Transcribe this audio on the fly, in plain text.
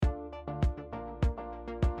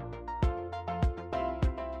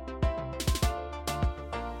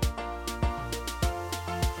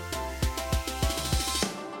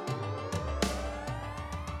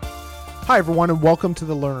Hi, everyone, and welcome to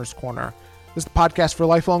the Learner's Corner. This is the podcast for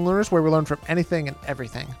lifelong learners where we learn from anything and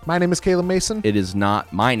everything. My name is Caleb Mason. It is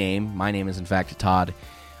not my name. My name is, in fact, Todd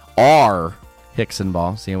R.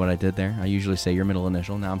 Hicksonball. See what I did there? I usually say your middle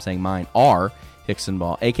initial. Now I'm saying mine, R.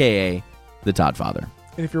 Hicksonball, a.k.a. the Todd Father.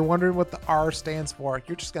 And if you're wondering what the R stands for,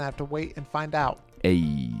 you're just going to have to wait and find out.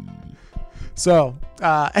 Hey. So,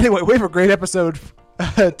 anyway, we have a great episode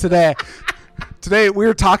today. Today,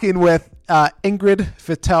 we're talking with Ingrid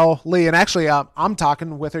Fetell Lee, and actually, I'm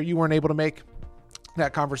talking with her. You weren't able to make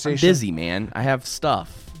that conversation. I'm busy, man. I have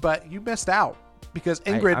stuff. But you missed out because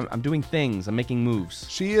Ingrid... I'm doing things. I'm making moves.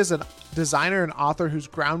 She is a designer and author whose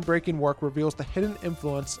groundbreaking work reveals the hidden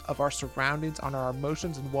influence of our surroundings on our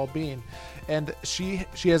emotions and well-being. And she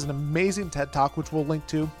has an amazing TED Talk, which we'll link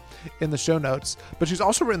to in the show notes. But she's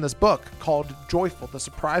also written this book called Joyful, The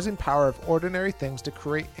Surprising Power of Ordinary Things to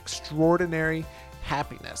Create Extraordinary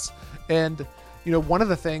Happiness. And, you know, one of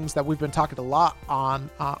the things that we've been talking a lot on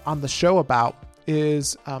the show about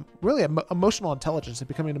is really emotional intelligence and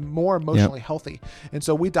becoming more emotionally healthy. And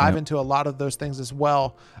so we dive into a lot of those things as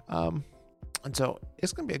well. And so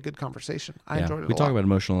it's going to be a good conversation. I enjoyed it a lot. We talk about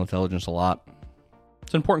emotional intelligence a lot.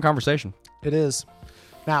 It's an important conversation. It is.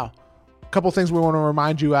 Now, a couple things we want to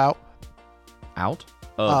remind you of. A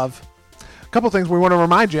couple things we want to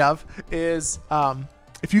remind you of is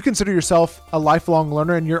if you consider yourself a lifelong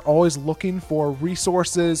learner and you're always looking for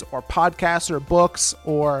resources or podcasts or books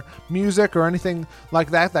or music or anything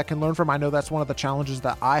like that can learn from, I know that's one of the challenges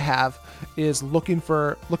that I have is looking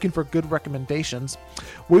for good recommendations.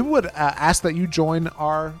 We would ask that you join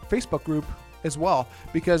our Facebook group as well,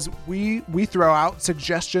 because we throw out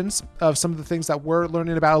suggestions of some of the things that we're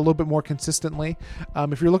learning about a little bit more consistently.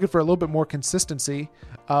 If you're looking for a little bit more consistency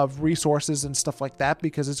of resources and stuff like that,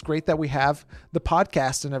 because it's great that we have the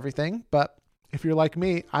podcast and everything, but if you're like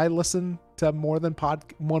me, I listen to more than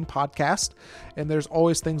one podcast, and there's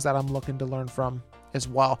always things that I'm looking to learn from as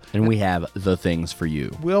well. And we have the things for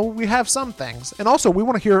you. We have some things. And also, we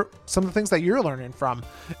want to hear some of the things that you're learning from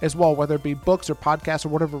as well, whether it be books or podcasts or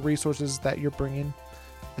whatever resources that you're bringing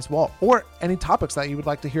as well, or any topics that you would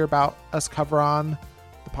like to hear about us cover on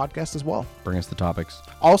the podcast as well. Bring us the topics.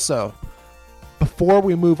 Also, before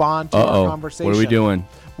we move on to our conversation, what are we doing?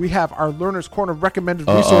 We have our Learner's Corner recommended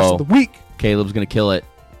resource of the week. Caleb's going to kill it.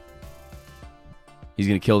 He's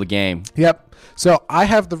going to kill the game. Yep. So I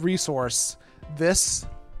have the resource. Do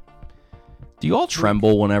you all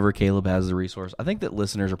tremble whenever Caleb has the resource? I think that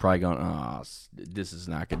listeners are probably going, "Oh, this is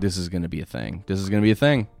not good. This is going to be a thing. This is going to be a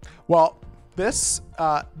thing." Well, this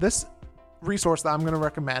resource that I'm going to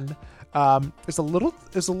recommend is a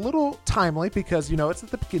little timely because, you know, it's at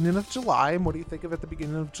the beginning of July. And what do you think of at the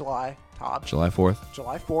beginning of July, Todd? July 4th.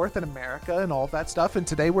 July 4th in America and all of that stuff. And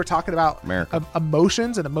today we're talking about America.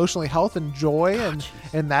 Emotions and emotional health and joy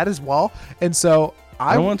and that as well. And so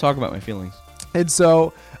I don't want to talk about my feelings. And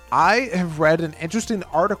so I have read an interesting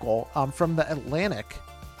article from the Atlantic.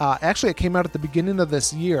 Actually, it came out at the beginning of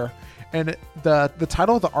this year. And the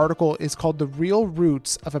title of the article is called The Real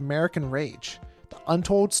Roots of American Rage, the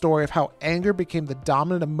untold story of how anger became the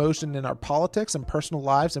dominant emotion in our politics and personal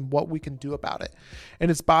lives and what we can do about it. And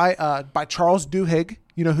it's by Charles Duhigg,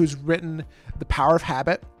 you know, who's written The Power of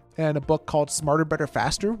Habit and a book called Smarter, Better,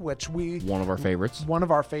 Faster, which one of our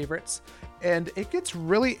favorites. And it gets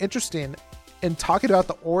really interesting in talking about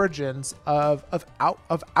the origins of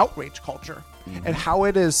outrage culture and how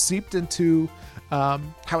it is seeped into how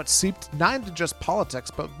it's seeped not into just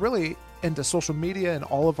politics, but really into social media and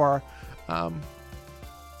all of our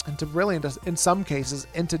in some cases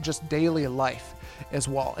into just daily life as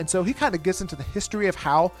well. And so he kind of gets into the history of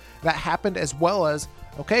how that happened, as well as,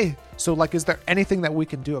 okay, so like, is there anything that we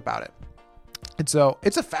can do about it? And so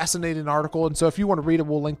it's a fascinating article. And so if you want to read it,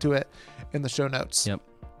 we'll link to it in the show notes. Yep.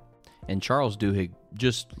 And Charles Duhigg,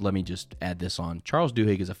 let me add this on. Charles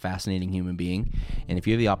Duhigg is a fascinating human being. And if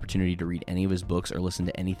you have the opportunity to read any of his books or listen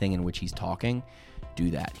to anything in which he's talking, do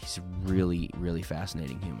that. He's a really, really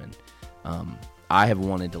fascinating human. I have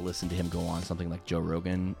wanted to listen to him go on something like Joe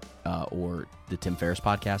Rogan or the Tim Ferriss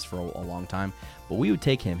podcast for a long time. But we would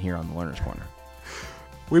take him here on the Learner's Corner.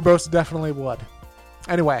 We most definitely would.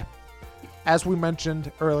 Anyway, as we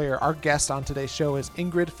mentioned earlier, our guest on today's show is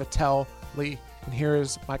Ingrid Fetell Lee. And here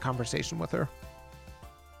is my conversation with her.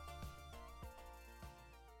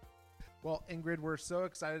 Well, Ingrid, we're so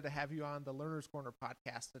excited to have you on the Learner's Corner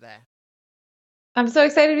podcast today. I'm so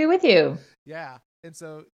excited to be with you. Yeah. And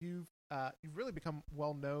so you've really become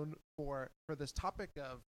well known for this topic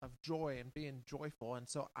of joy and being joyful. And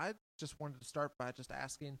so I just wanted to start by just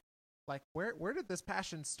asking, like, where did this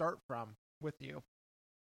passion start from with you?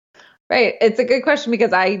 Right. It's a good question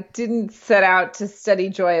because I didn't set out to study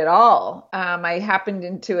joy at all. I happened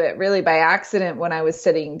into it really by accident when I was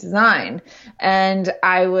studying design. And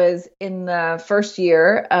I was in the first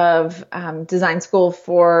year of design school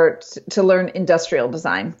to learn industrial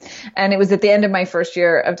design. And it was at the end of my first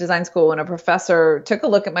year of design school when a professor took a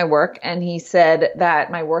look at my work and he said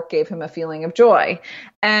that my work gave him a feeling of joy.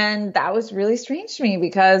 And that was really strange to me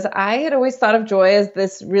because I had always thought of joy as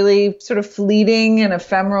this really sort of fleeting and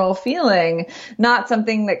ephemeral feeling, not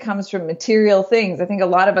something that comes from material things. I think a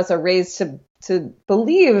lot of us are raised to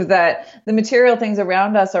believe that the material things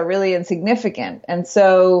around us are really insignificant. And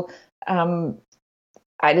so I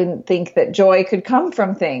didn't think that joy could come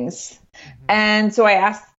from things. And so I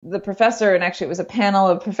asked the professor, and actually it was a panel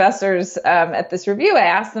of professors at this review. I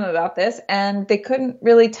asked them about this, and they couldn't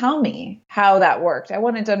really tell me how that worked. I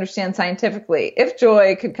wanted to understand scientifically if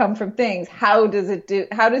joy could come from things, how does it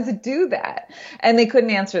do that? And they couldn't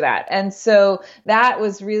answer that. And so that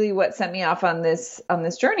was really what sent me off on this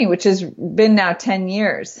journey, which has been now 10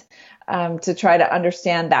 years to try to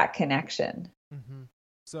understand that connection. Mm-hmm.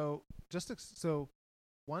 So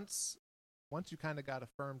once you kind of got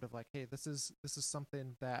affirmed of like, hey, this is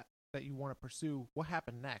something that you want to pursue, what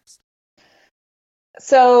happened next?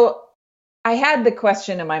 So I had the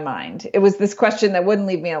question in my mind. It was this question that wouldn't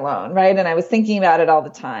leave me alone, right? And I was thinking about it all the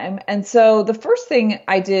time. And so the first thing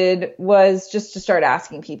I did was just to start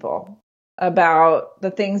asking people about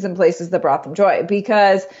the things and places that brought them joy,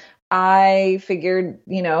 because I figured,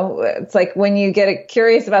 it's like when you get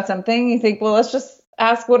curious about something, you think, well, let's just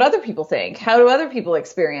ask what other people think. How do other people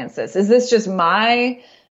experience this? Is this just something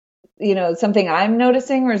I'm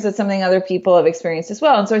noticing, or is it something other people have experienced as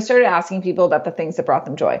well? And so I started asking people about the things that brought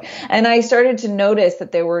them joy. And I started to notice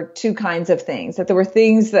that there were two kinds of things, that there were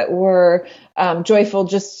things that were joyful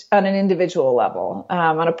just on an individual level,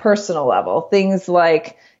 on a personal level, things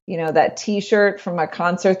like, that t-shirt from a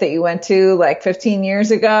concert that you went to like 15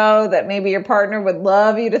 years ago that maybe your partner would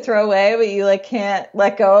love you to throw away, but you can't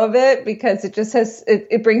let go of it because it just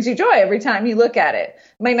it brings you joy every time you look at it.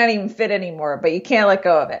 It might not even fit anymore, but you can't let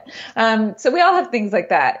go of it. So we all have things like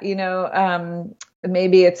that,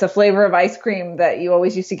 maybe it's a flavor of ice cream that you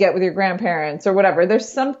always used to get with your grandparents or whatever.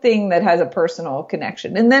 There's something that has a personal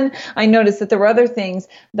connection. And then I noticed that there were other things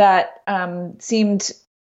that seemed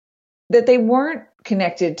that they weren't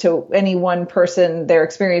connected to any one person, their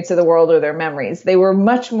experience of the world or their memories. They were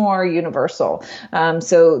much more universal.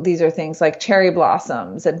 So these are things like cherry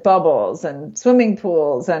blossoms and bubbles and swimming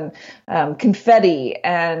pools and confetti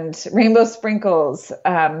and rainbow sprinkles,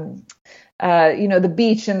 the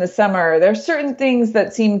beach in the summer. There are certain things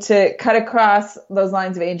that seem to cut across those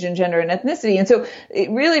lines of age and gender and ethnicity. And so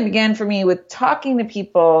it really began for me with talking to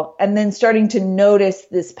people and then starting to notice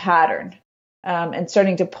this pattern. And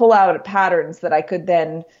starting to pull out patterns that I could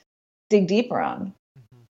then dig deeper on.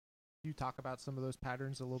 Mm-hmm. Can you talk about some of those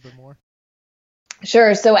patterns a little bit more?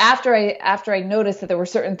 Sure. So after I noticed that there were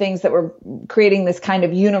certain things that were creating this kind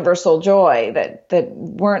of universal joy that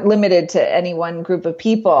weren't limited to any one group of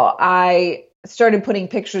people, I started putting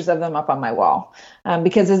pictures of them up on my wall.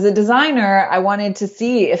 Because as a designer, I wanted to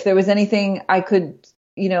see if there was anything I could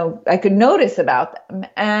notice about them.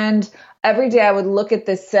 And every day I would look at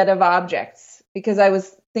this set of objects because I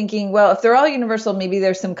was thinking, well, if they're all universal, maybe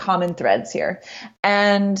there's some common threads here.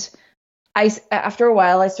 And after a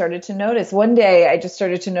while, I started to notice. One day, I just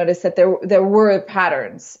started to notice that there were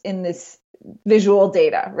patterns in this visual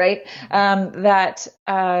data, right? That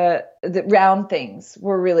round things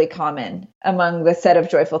were really common among the set of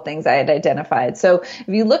joyful things I had identified. So if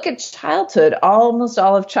you look at childhood, almost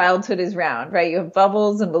all of childhood is round, right? You have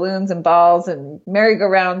bubbles and balloons and balls and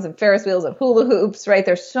merry-go-rounds and Ferris wheels and hula hoops, right?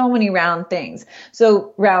 There's so many round things.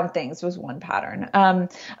 So round things was one pattern.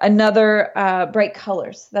 Another, bright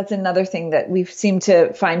colors. That's another thing that we seem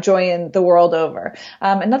to find joy in the world over.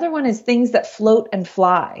 Another one is things that float and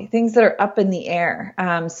fly, things that are up in the air.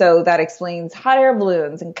 So that explains hot air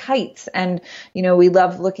balloons and kites. And, we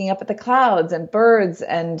love looking up at the clouds and birds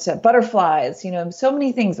and butterflies, so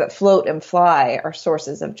many things that float and fly are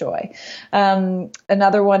sources of joy.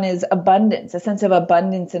 Another one is abundance, a sense of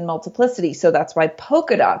abundance and multiplicity. So that's why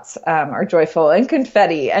polka dots are joyful, and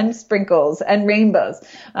confetti and sprinkles and rainbows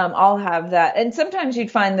all have that. And sometimes you'd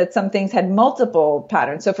find that some things had multiple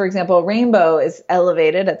patterns. So for example, a rainbow is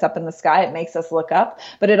elevated. It's up in the sky. It makes us look up,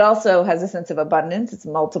 but it also has a sense of abundance. It's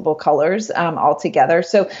multiple colors all together.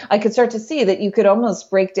 So I could start to see that you could almost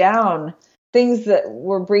break down things that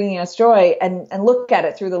were bringing us joy and look at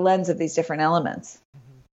it through the lens of these different elements.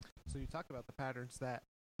 Mm-hmm. So you talked about the patterns that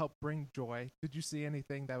help bring joy. Did you see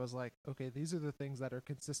anything that was like, okay, these are the things that are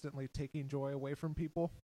consistently taking joy away from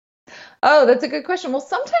people? Oh, that's a good question. Well,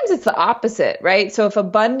 sometimes it's the opposite, right? So if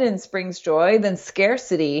abundance brings joy, then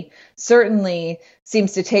scarcity certainly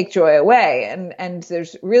seems to take joy away. And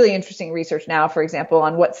there's really interesting research now, for example,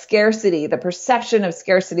 on what scarcity, the perception of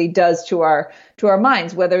scarcity does to our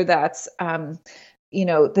minds, whether that's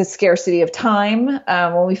the scarcity of time.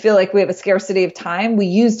 When we feel like we have a scarcity of time, we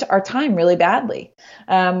use our time really badly.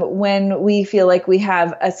 When we feel like we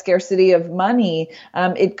have a scarcity of money,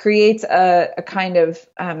 it creates a kind of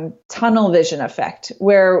tunnel vision effect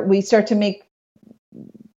where we start to make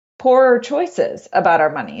poorer choices about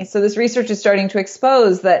our money. So this research is starting to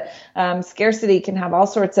expose that scarcity can have all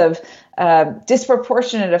sorts of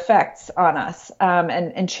disproportionate effects on us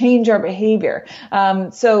and change our behavior.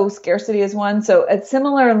 So scarcity is one. So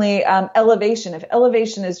similarly, elevation. If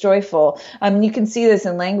elevation is joyful, you can see this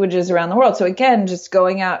in languages around the world. So again, just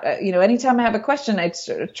going out, anytime I have a question, I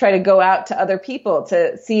try to go out to other people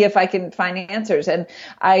to see if I can find answers. And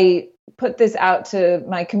I put this out to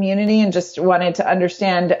my community and just wanted to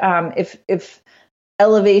understand if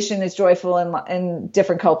elevation is joyful in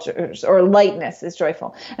different cultures, or lightness is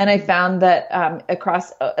joyful. And I found that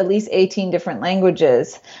across at least 18 different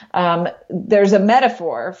languages, there's a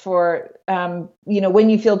metaphor for, when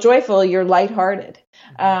you feel joyful, you're lighthearted.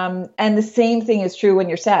 And the same thing is true when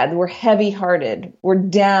you're sad. We're heavy-hearted. We're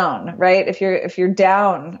down, right? If you're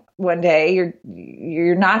down one day,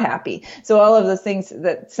 you're not happy. So all of those things,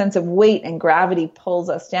 that sense of weight and gravity pulls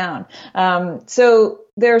us down. So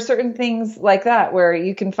there are certain things like that where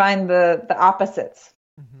you can find the opposites.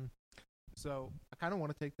 Mm-hmm. So I kind of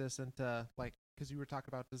want to take this into because you were talking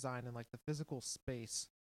about design and the physical space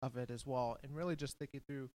of it as well, and really just thinking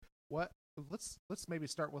through let's maybe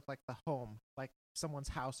start with the home, someone's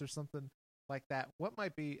house or something like that. What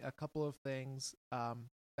might be a couple of things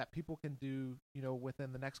that people can do,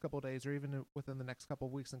 within the next couple of days or even within the next couple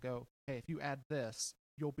of weeks, and go, hey, if you add this,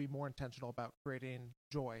 you'll be more intentional about creating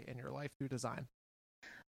joy in your life through design?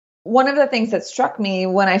 One of the things that struck me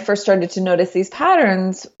when I first started to notice these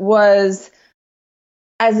patterns was,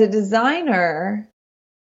 as a designer,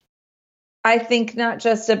 I think not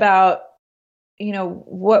just about,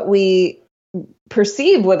 what we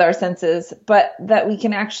perceive with our senses, but that we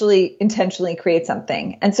can actually intentionally create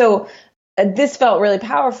something. And so this felt really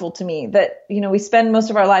powerful to me, that, we spend most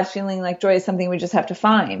of our lives feeling like joy is something we just have to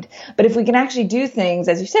find. But if we can actually do things,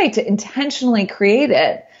 as you say, to intentionally create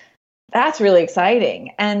it, that's really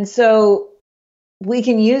exciting. And so we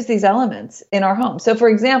can use these elements in our home. So for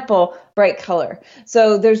example, bright color.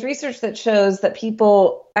 So there's research that shows that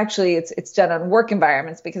people, actually it's done on work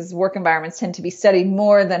environments, because work environments tend to be studied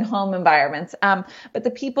more than home environments. But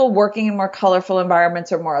the people working in more colorful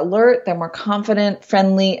environments are more alert, they're more confident,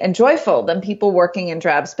 friendly, and joyful than people working in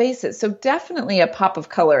drab spaces. So definitely a pop of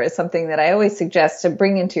color is something that I always suggest to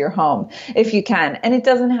bring into your home if you can. And it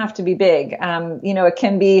doesn't have to be big. It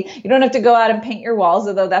can be, you don't have to go out and paint your walls,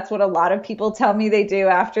 although that's what a lot of people tell me they do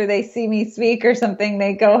after they see me speak or something.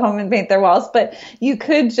 They go home and paint their walls. But you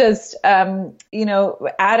could just,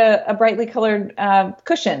 add a brightly colored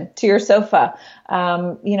cushion to your sofa.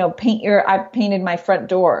 I painted my front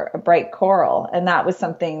door a bright coral, and that was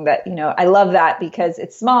something that, I love that because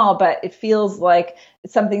it's small, but it feels like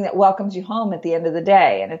it's something that welcomes you home at the end of the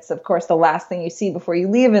day. And it's, of course, the last thing you see before you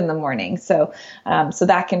leave in the morning. So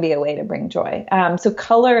that can be a way to bring joy. So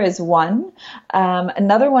color is one.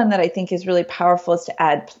 Another one that I think is really powerful is to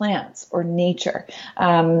add plants or nature,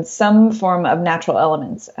 some form of natural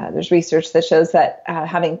elements. There's research that shows that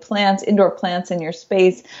having plants, indoor plants in your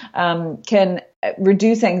space, can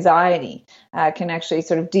reduce anxiety, can actually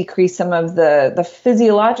sort of decrease some of the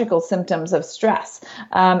physiological symptoms of stress,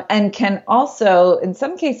 and can also, in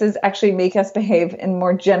some cases, actually make us behave in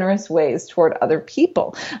more generous ways toward other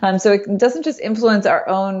people. So it doesn't just influence our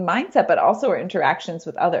own mindset, but also our interactions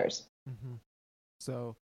with others. Mm-hmm.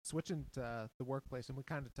 So switching to the workplace, and we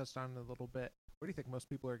kind of touched on it a little bit, where do you think most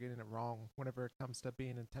people are getting it wrong whenever it comes to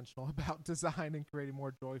being intentional about design and creating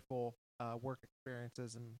more joyful work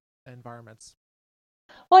experiences and environments?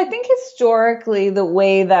 Well, I think historically the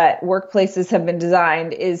way that workplaces have been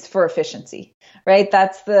designed is for efficiency, right?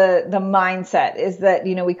 That's the mindset, is that,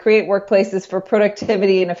 we create workplaces for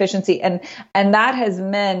productivity and efficiency. And that has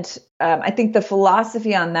meant, I think the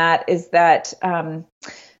philosophy on that is that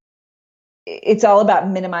it's all about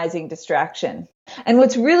minimizing distraction. And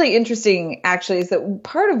what's really interesting, actually, is that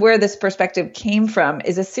part of where this perspective came from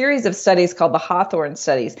is a series of studies called the Hawthorne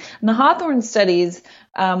studies. And the Hawthorne studies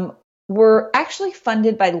were actually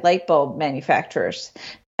funded by light bulb manufacturers.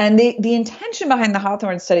 And the intention behind the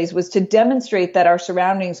Hawthorne studies was to demonstrate that our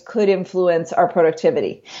surroundings could influence our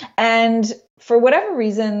productivity. And for whatever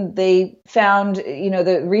reason, they found,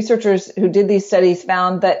 the researchers who did these studies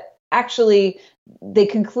found that actually, they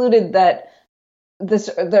concluded that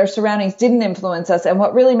their surroundings didn't influence us, and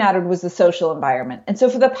what really mattered was the social environment. And so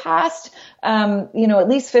for the past, at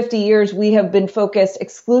least 50 years, we have been focused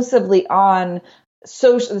exclusively on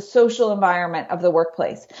the social environment of the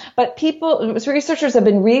workplace. But researchers have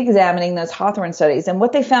been re-examining those Hawthorne studies, and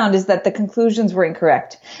what they found is that the conclusions were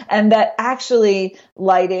incorrect, and that actually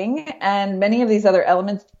lighting and many of these other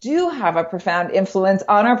elements do have a profound influence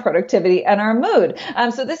on our productivity and our mood.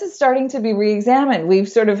 So this is starting to be re-examined.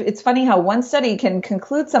 It's funny how one study can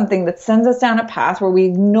conclude something that sends us down a path where we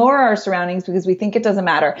ignore our surroundings because we think it doesn't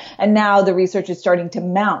matter. And now the research is starting to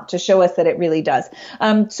mount to show us that it really does.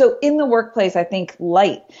 So in the workplace, I think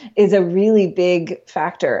light is a really big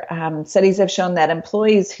factor. Studies have shown that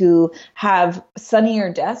employees who have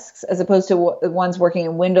sunnier desks, as opposed to ones working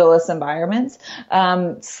in windowless environments,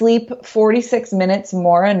 sleep 46 minutes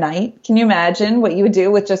more a night. Can you imagine what you would do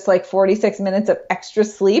with just like 46 minutes of extra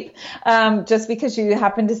sleep, just because you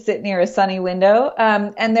happen to sit near a sunny window?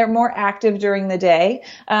 And they're more active during the day.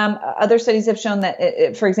 Other studies have shown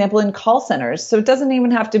that, for example, in call centers, so it doesn't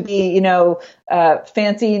even have to be,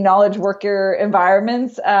 fancy knowledge worker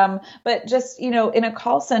environments, but just, in a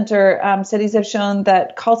call center, studies have shown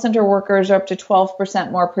that call center workers are up to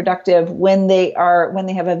 12% more productive when they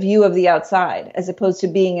have a view of the outside, as opposed to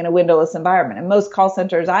being in a windowless environment. And most call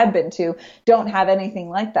centers I've been to don't have anything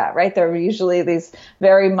like that, right? They're usually these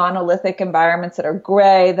very monolithic environments that are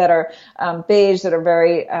gray, that are beige, that are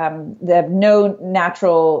very, they have no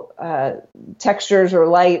natural textures or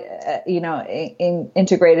light,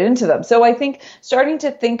 integrated into them. So I think starting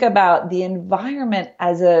to think about the environment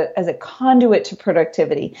as a conduit to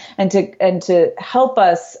productivity and to help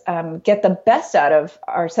us get the best out of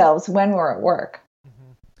ourselves when we're at work.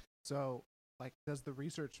 Mm-hmm. So, does the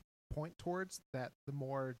research point towards that the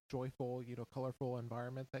more joyful, colorful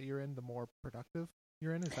environment that you're in, the more productive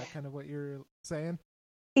you're in? Is that kind of what you're saying?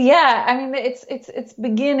 Yeah, I mean, it's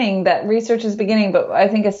beginning, that research is beginning, but I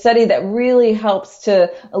think a study that really helps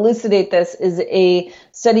to elucidate this is a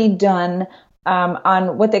study done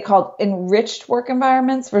on what they call enriched work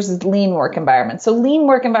environments versus lean work environments. So lean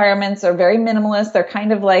work environments are very minimalist. They're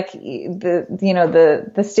kind of like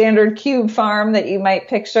the standard cube farm that you might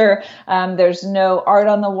picture. There's no art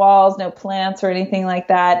on the walls, no plants or anything like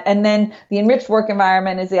that. And then the enriched work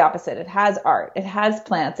environment is the opposite. It has art, it has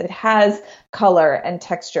plants, it has color and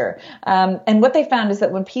texture. And what they found is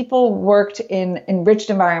that when people worked in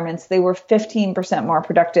enriched environments, they were 15% more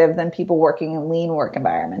productive than people working in lean work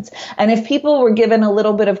environments. And if people were given a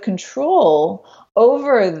little bit of control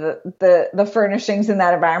over the furnishings in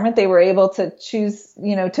that environment, they were able to choose,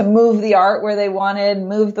 to move the art where they wanted,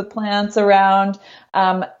 move the plants around.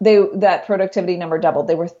 That productivity number doubled.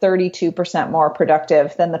 They were 32% more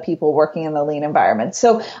productive than the people working in the lean environment.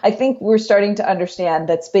 So I think we're starting to understand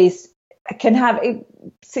that space can have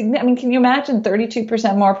can you imagine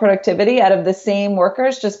 32% more productivity out of the same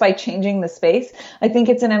workers just by changing the space? I think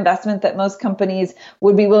it's an investment that most companies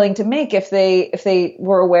would be willing to make if they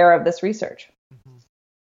were aware of this research. Mm-hmm.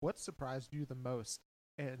 What surprised you the most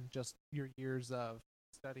in just your years of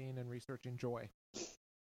studying and researching joy?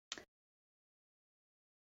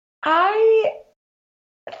 I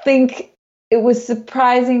think it was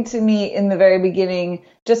surprising to me in the very beginning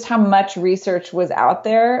just how much research was out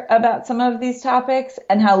there about some of these topics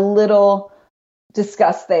and how little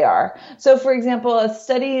discussed they are. So, for example, a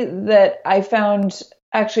study that I found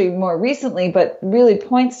actually more recently, but really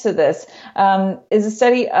points to this, is a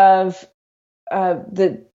study of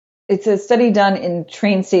it's a study done in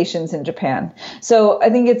train stations in Japan. So I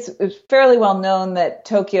think it's fairly well known that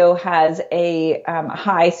Tokyo has a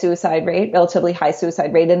high suicide rate, relatively high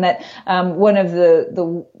suicide rate, and that one of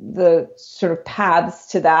the sort of paths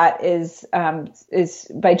to that is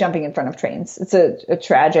by jumping in front of trains. It's a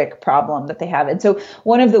tragic problem that they have. And so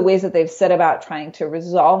one of the ways that they've set about trying to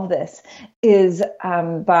resolve this is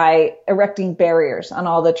by erecting barriers on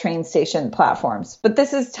all the train station platforms. But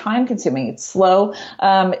this is time consuming. It's slow.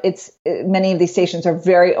 Many of these stations are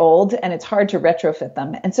very old and it's hard to retrofit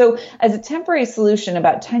them. And so as a temporary solution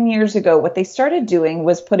about 10 years ago, what they started doing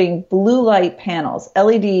was putting blue light panels,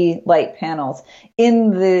 LED light panels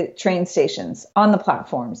in the train stations on the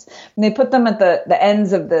platforms. And they put them at the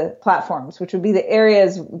ends of the platforms, which would be the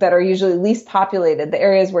areas that are usually least populated, the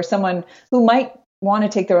areas where someone who might want to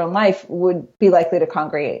take their own life would be likely to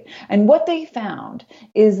congregate. And what they found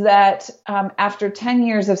is that after 10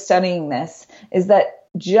 years of studying this, is that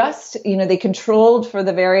just, they controlled for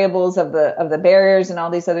the variables of the barriers and all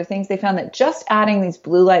these other things. They found that just adding these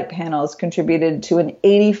blue light panels contributed to an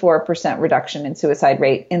 84% reduction in suicide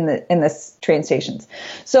rate in the train stations.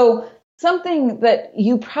 So something that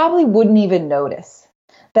you probably wouldn't even notice,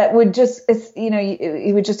 that would just,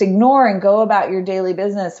 you would just ignore and go about your daily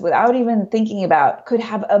business without even thinking about, could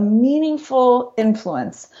have a meaningful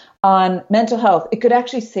influence on mental health. It could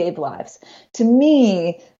actually save lives. To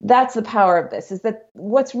me, that's the power of this, is that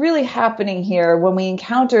what's really happening here when we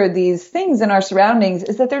encounter these things in our surroundings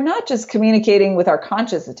is that they're not just communicating with our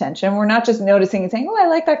conscious attention. We're not just noticing and saying, oh, I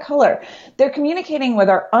like that color. They're communicating with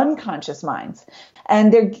our unconscious minds.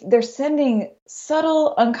 And they're sending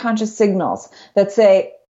subtle unconscious signals that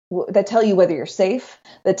tell you whether you're safe,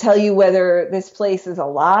 that tell you whether this place is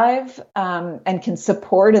alive, and can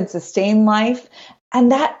support and sustain life.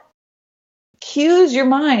 And that cues your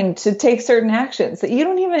mind to take certain actions that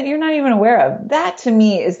you're not even aware of. That, to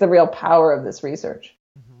me, is the real power of this research.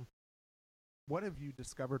 Mm-hmm. What have you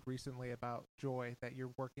discovered recently about joy that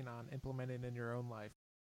you're working on implementing in your own life?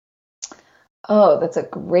 Oh, that's a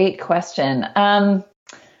great question.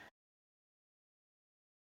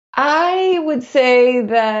 I would say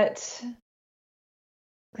that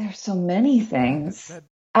there's so many things.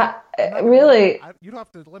 Really, you don't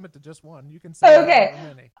have to limit to just one. You can say okay.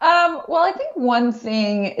 Many. Well, I think one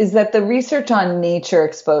thing is that the research on nature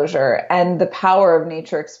exposure and the power of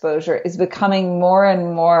nature exposure is becoming more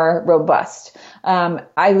and more robust.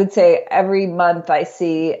 I would say every month I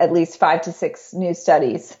see at least 5 to 6 new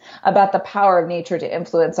studies about the power of nature to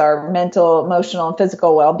influence our mental, emotional, and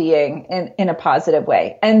physical well-being in a positive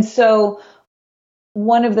way. And so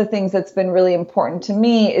one of the things that's been really important to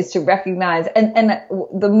me is to recognize, and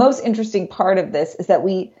the most interesting part of this is that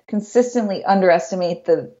we consistently underestimate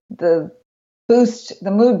the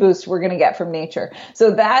mood boost we're going to get from nature.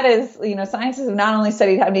 So that is, scientists have not only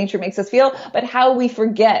studied how nature makes us feel, but how we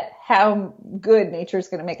forget how good nature is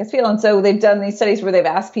going to make us feel. And so they've done these studies where they've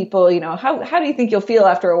asked people, how do you think you'll feel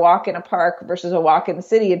after a walk in a park versus a walk in the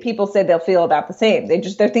city? And people said they'll feel about the same.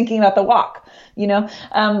 They're thinking about the walk,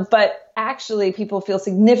 but actually people feel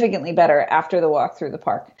significantly better after the walk through the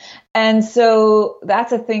park. And so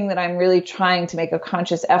that's a thing that I'm really trying to make a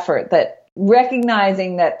conscious effort, that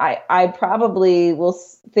recognizing that I probably will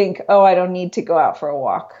think, oh, I don't need to go out for a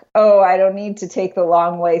walk. Oh, I don't need to take the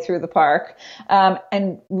long way through the park.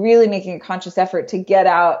 And really making a conscious effort to get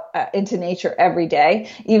out into nature every day,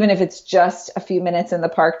 even if it's just a few minutes in the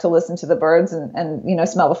park to listen to the birds and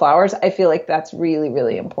smell the flowers. I feel like that's really,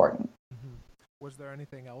 really important. Mm-hmm. Was there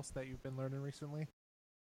anything else that you've been learning recently?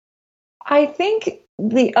 I think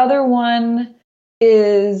the other one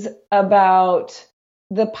is about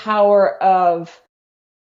the power of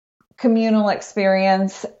communal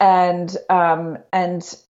experience and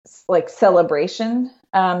like celebration.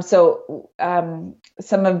 So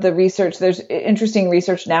some of the research, there's interesting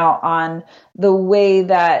research now on the way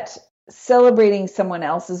that celebrating someone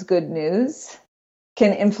else's good news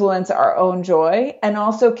can influence our own joy, and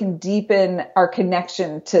also can deepen our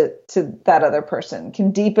connection to that other person,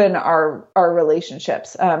 can deepen our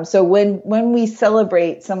relationships. So when we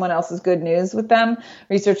celebrate someone else's good news with them,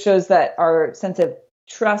 research shows that our sense of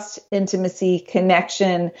trust, intimacy,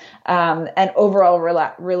 connection, and overall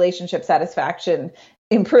relationship satisfaction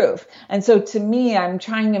improve. And so to me, I'm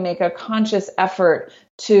trying to make a conscious effort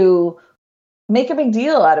to make a big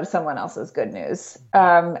deal out of someone else's good news,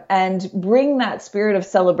 and bring that spirit of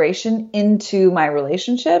celebration into my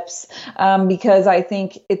relationships, because I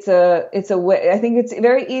think it's a way. I think it's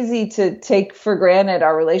very easy to take for granted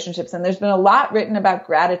our relationships, and there's been a lot written about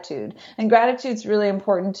gratitude, and gratitude's really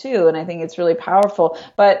important too, and I think it's really powerful.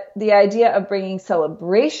 But the idea of bringing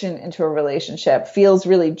celebration into a relationship feels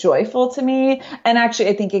really joyful to me, and actually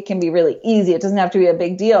I think it can be really easy. It doesn't have to be a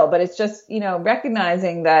big deal, but it's just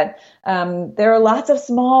recognizing that there are lots of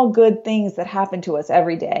small good things that happen to us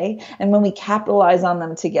every day. And when we capitalize on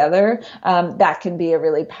them together, that can be a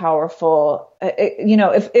really powerful,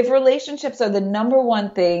 if relationships are the number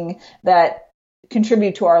one thing that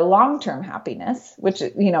contribute to our long-term happiness, which,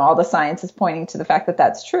 all the science is pointing to the fact that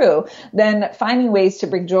that's true, then finding ways to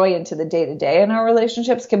bring joy into the day-to-day in our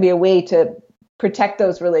relationships can be a way to protect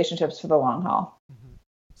those relationships for the long haul. Mm-hmm.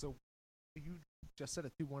 So you just said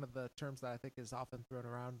it too. One of the terms that I think is often thrown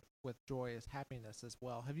around with joy is happiness as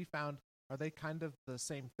well. Have you found, are they kind of the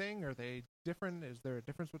same thing? Are they different? Is there a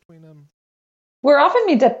difference between them? We're often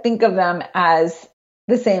made to think of them as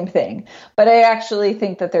the same thing, but I actually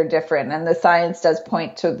think that they're different, and the science does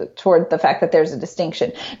point toward the fact that there's a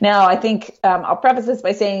distinction. Now, I think I'll preface this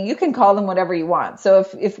by saying you can call them whatever you want. So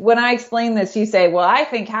if when I explain this, you say, well, I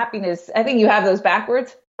think you have those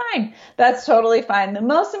backwards, fine. That's totally fine. The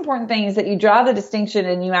most important thing is that you draw the distinction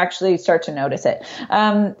and you actually start to notice it.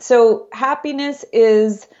 So happiness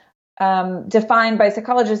is defined by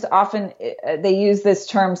psychologists. Often they use this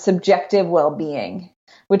term subjective well-being,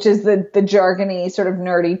 which is the jargony sort of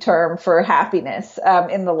nerdy term for happiness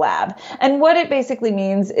in the lab. And what it basically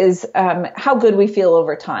means is how good we feel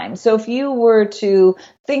over time. So if you were to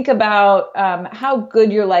think about how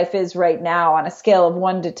good your life is right now on a scale of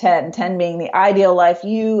 1 to 10, 10 being the ideal life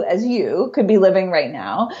you could be living right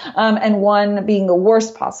now, and 1 being the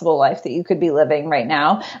worst possible life that you could be living right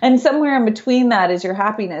now. And somewhere in between that is your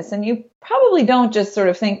happiness. And you probably don't just sort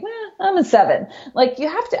of think, I'm a 7. Like, you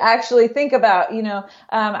have to actually think about,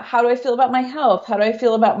 how do I feel about my health? How do I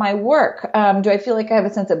feel about my work? Do I feel like I have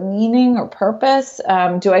a sense of meaning or purpose?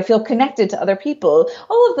 Do I feel connected to other people?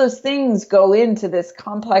 All of those things go into this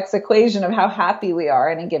complex equation of how happy we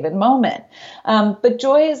are in a given moment. But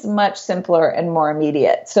joy is much simpler and more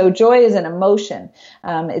immediate. So joy is an emotion.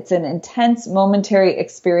 It's an intense momentary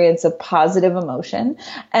experience of positive emotion.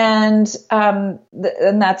 And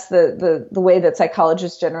that's the way that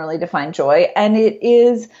psychologists generally define joy. And it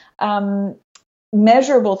is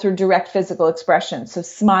measurable through direct physical expression. So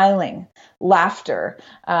smiling, laughter,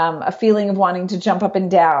 a feeling of wanting to jump up and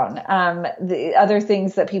down. The other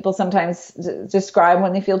things that people sometimes describe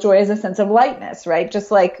when they feel joy is a sense of lightness, right?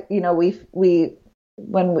 Just like, it's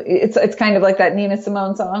kind of like that Nina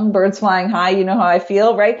Simone song, Birds Flying High, you know how I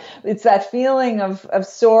feel, right? It's that feeling of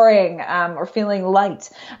soaring, or feeling light.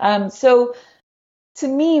 So to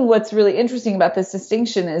me, what's really interesting about this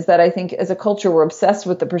distinction is that I think as a culture, we're obsessed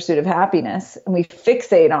with the pursuit of happiness and we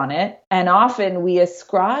fixate on it. And often we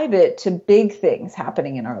ascribe it to big things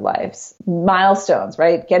happening in our lives, milestones,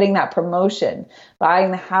 right? Getting that promotion,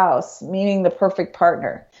 buying the house, meeting the perfect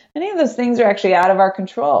partner. Many of those things are actually out of our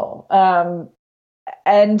control.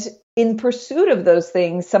 And in pursuit of those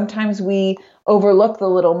things, sometimes we overlook the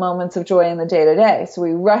little moments of joy in the day to day. So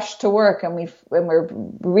we rush to work and we're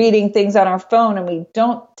reading things on our phone and we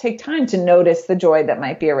don't take time to notice the joy that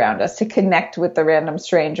might be around us, to connect with the random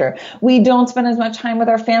stranger. We don't spend as much time with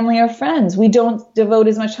our family or friends. We don't devote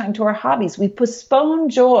as much time to our hobbies. We postpone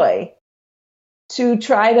joy to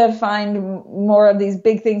try to find more of these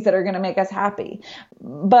big things that are going to make us happy.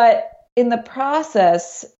 But in the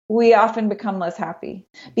process, we often become less happy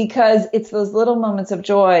because it's those little moments of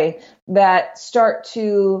joy that start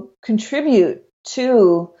to contribute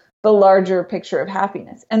to the larger picture of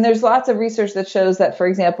happiness. And there's lots of research that shows that, for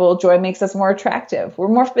example, joy makes us more attractive. We're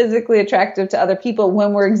more physically attractive to other people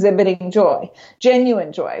when we're exhibiting joy,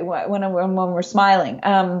 genuine joy, when we're smiling.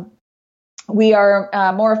 We are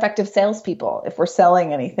more effective salespeople if we're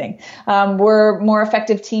selling anything. We're more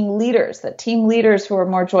effective team leaders. That team leaders who are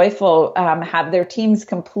more joyful have their teams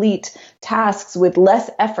complete tasks with less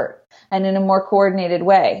effort and in a more coordinated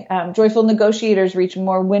way. Joyful negotiators reach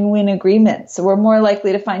more win-win agreements. So we're more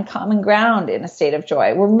likely to find common ground in a state of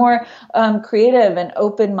joy. We're more creative and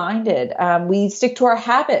open-minded. We stick to our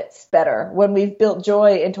habits better when we've built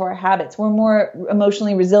joy into our habits. We're more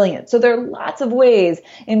emotionally resilient. So there are lots of ways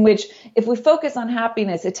in which if we focus on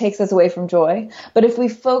happiness, it takes us away from joy. But if we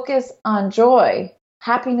focus on joy,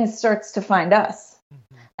 happiness starts to find us.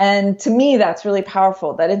 And to me, that's really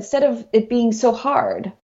powerful, that instead of it being so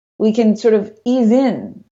hard, we can sort of ease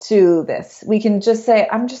in to this. We can just say,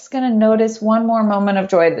 I'm just going to notice one more moment of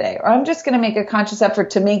joy today, or I'm just going to make a conscious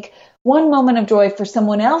effort to make one moment of joy for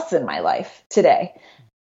someone else in my life today.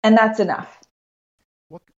 And that's enough.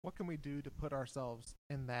 What can we do to put ourselves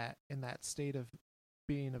in that state of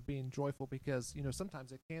being joyful? Because,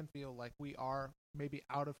 sometimes it can feel like we are maybe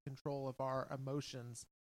out of control of our emotions,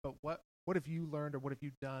 but what have you learned or what have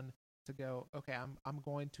you done to go, okay, I'm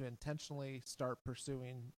going to intentionally start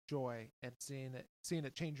pursuing joy and seeing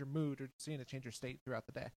it change your mood or seeing it change your state throughout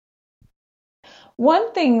the day?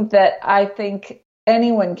 One thing that I think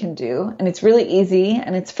anyone can do, and it's really easy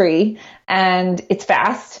and it's free and it's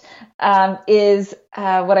fast, is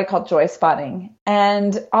what I call joy spotting.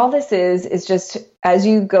 And all this is just as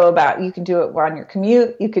you go about, you can do it on your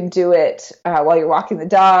commute, you can do it while you're walking the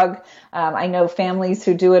dog. I know families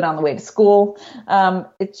who do it on the way to school.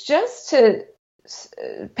 It's just to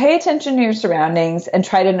pay attention to your surroundings and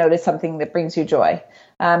try to notice something that brings you joy.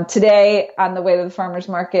 Today on the way to the farmer's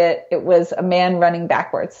market, it was a man running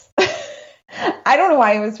backwards. I don't know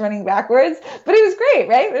why he was running backwards, but it was great,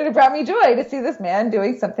 right? It brought me joy to see this man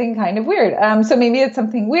doing something kind of weird. So maybe it's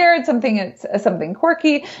something weird, something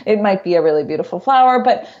quirky. It might be a really beautiful flower,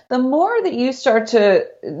 but the more that you start to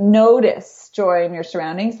notice joy in your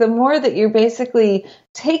surroundings, the more that you're basically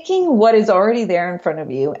taking what is already there in front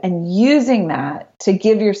of you and using that to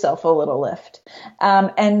give yourself a little lift.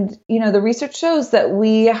 And the research shows that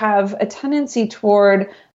we have a tendency toward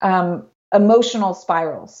emotional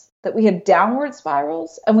spirals. that we have downward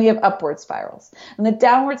spirals and we have upward spirals. And the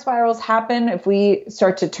downward spirals happen if we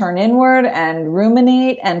start to turn inward and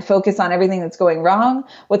ruminate and focus on everything that's going wrong.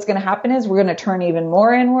 What's going to happen is we're going to turn even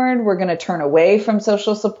more inward. We're going to turn away from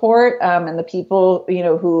social support and the people,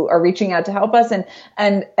 who are reaching out to help us,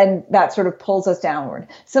 and that sort of pulls us downward.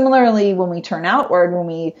 Similarly, when we turn outward, when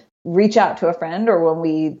we reach out to a friend or when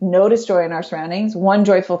we notice joy in our surroundings, one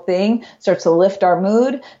joyful thing starts to lift our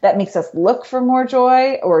mood. That makes us look for more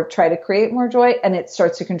joy or try to create more joy, and it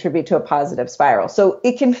starts to contribute to a positive spiral. So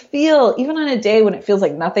it can feel, even on a day when it feels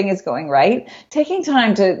like nothing is going right, taking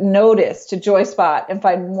time to notice, to joy spot and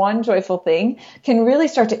find one joyful thing can really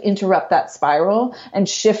start to interrupt that spiral and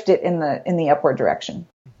shift it in the upward direction.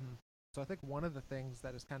 Mm-hmm. So I think one of the things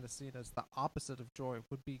that is kind of seen as the opposite of joy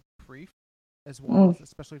would be grief as well,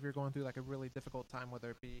 especially if you're going through like a really difficult time,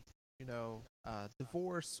 whether it be,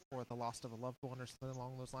 divorce or the loss of a loved one or something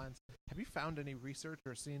along those lines. Have you found any research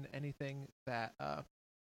or seen anything that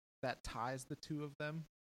ties the two of them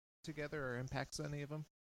together or impacts any of them?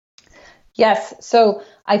 Yes. So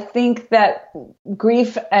I think that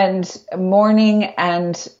grief and mourning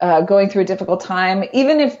and going through a difficult time,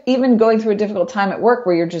 even going through a difficult time at work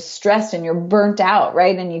where you're just stressed and you're burnt out,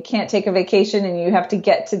 right? And you can't take a vacation and you have to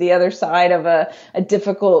get to the other side of a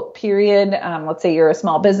difficult period. Let's say you're a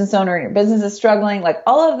small business owner and your business is struggling. Like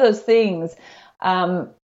all of those things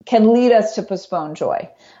can lead us to postpone joy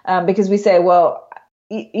because we say, well,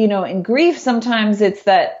 in grief, sometimes it's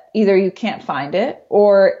that either you can't find it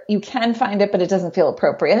or you can find it, but it doesn't feel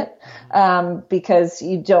appropriate because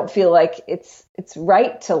you don't feel like it's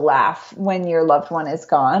right to laugh when your loved one is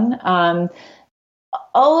gone.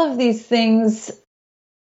 All of these things,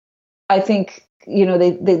 I think,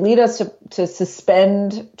 they lead us to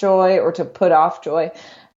suspend joy or to put off joy.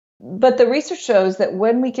 But the research shows that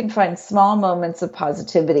when we can find small moments of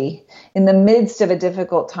positivity in the midst of a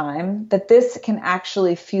difficult time, that this can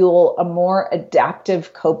actually fuel a more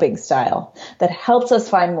adaptive coping style that helps us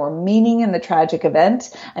find more meaning in the tragic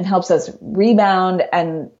event and helps us rebound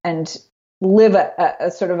and live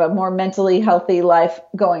a sort of a more mentally healthy life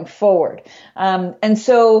going forward. And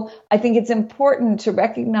so I think it's important to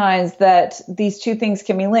recognize that these two things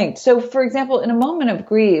can be linked. So, for example, in a moment of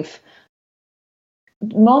grief,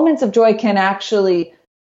 moments of joy can actually,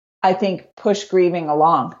 I think, push grieving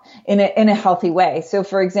along in a healthy way. So,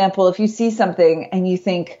 for example, if you see something and you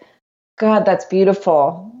think, God, that's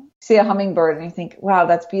beautiful. See a hummingbird and you think, wow,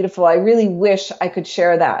 that's beautiful. I really wish I could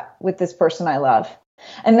share that with this person I love.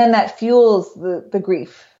 And then that fuels the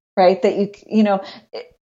grief, right? That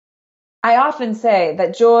I often say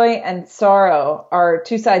that joy and sorrow are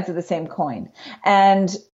two sides of the same coin. And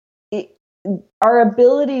our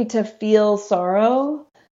ability to feel sorrow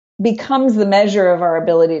becomes the measure of our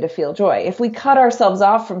ability to feel joy. If we cut ourselves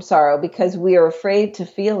off from sorrow because we are afraid to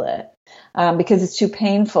feel it, because it's too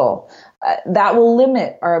painful, that will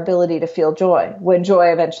limit our ability to feel joy when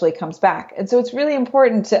joy eventually comes back. And so it's really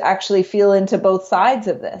important to actually feel into both sides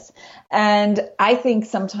of this. And I think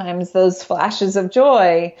sometimes those flashes of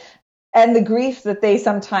joy and the grief that they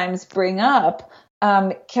sometimes bring up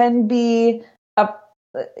can be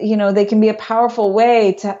they can be a powerful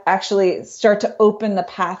way to actually start to open the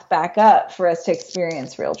path back up for us to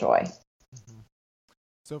experience real joy. Mm-hmm.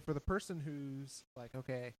 So for the person who's like,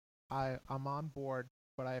 okay, I'm on board,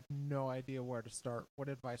 but I have no idea where to start, what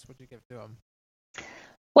advice would you give to them?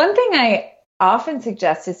 One thing I often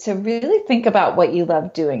suggest is to really think about what you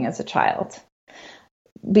loved doing as a child.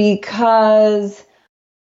 Because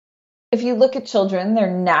if you look at children,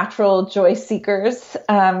 they're natural joy seekers.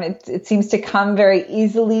 It seems to come very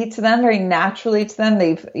easily to them, very naturally to them.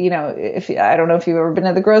 I don't know if you've ever been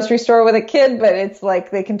to the grocery store with a kid, but it's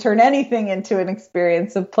like they can turn anything into an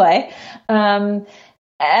experience of play. And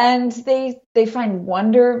they find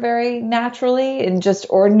wonder very naturally in just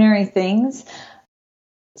ordinary things.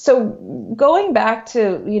 So going back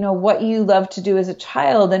to, what you loved to do as a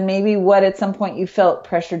child and maybe what at some point you felt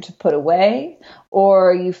pressured to put away,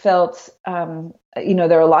 or you felt, there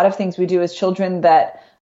are a lot of things we do as children that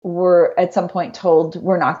we're at some point told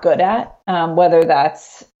we're not good at, whether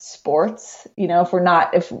that's sports, if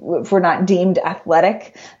we're not deemed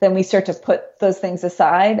athletic, then we start to put those things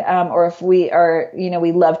aside. Or if we are,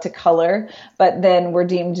 we love to color, but then we're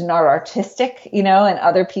deemed not artistic, and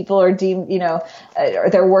other people are deemed, or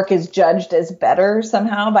their work is judged as better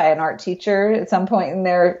somehow by an art teacher at some point in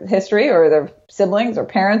their history, or their siblings or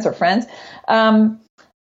parents or friends.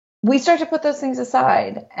 We start to put those things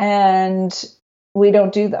aside and we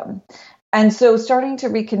don't do them. And so starting to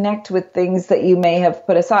reconnect with things that you may have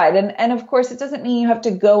put aside. And of course, it doesn't mean you have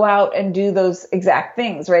to go out and do those exact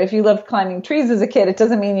things, right? If you loved climbing trees as a kid, it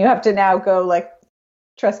doesn't mean you have to now go like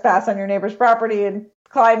trespass on your neighbor's property and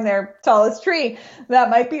climb their tallest tree. That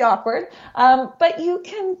might be awkward. But you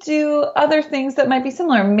can do other things that might be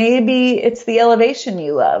similar. Maybe it's the elevation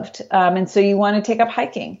you loved. And so you want to take up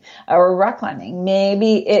hiking or rock climbing.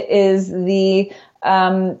 Maybe it is the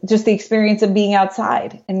just the experience of being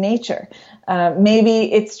outside in nature.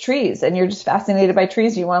 Maybe it's trees and you're just fascinated by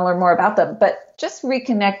trees. You want to learn more about them, but just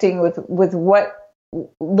reconnecting with what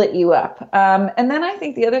lit you up. And then I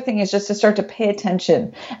think the other thing is just to start to pay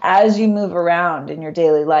attention as you move around in your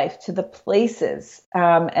daily life to the places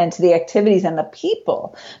and to the activities and the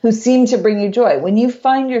people who seem to bring you joy. When you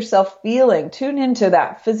find yourself tune into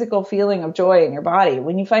that physical feeling of joy in your body.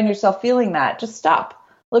 When you find yourself feeling that, just stop.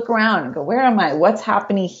 Look around and go, where am I? What's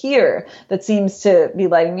happening here that seems to be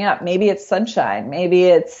lighting me up? Maybe it's sunshine. Maybe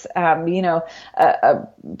it's, a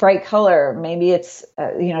bright color. Maybe it's,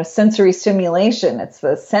 sensory stimulation. It's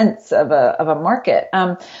the sense of a market.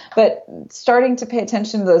 But starting to pay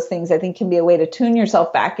attention to those things, I think, can be a way to tune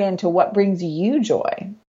yourself back into what brings you joy.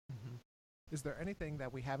 Mm-hmm. Is there anything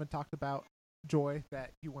that we haven't talked about, joy,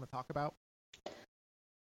 that you want to talk about?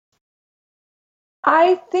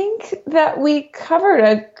 I think that we covered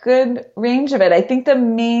a good range of it. I think the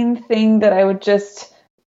main thing that I would just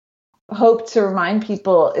hope to remind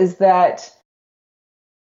people is that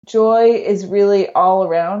joy is really all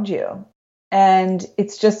around you. And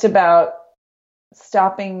it's just about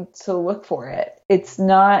stopping to look for it. It's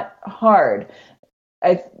not hard.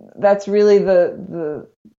 That's really the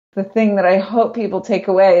thing that I hope people take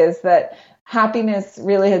away, is that happiness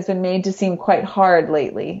really has been made to seem quite hard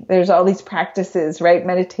lately. There's all these practices, right?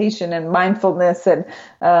 Meditation and mindfulness and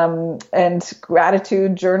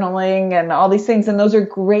gratitude journaling and all these things. And those are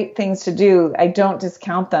great things to do. I don't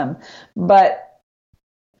discount them. But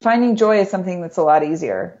finding joy is something that's a lot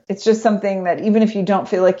easier. It's just something that even if you don't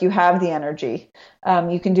feel like you have the energy,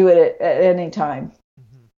 you can do it at any time.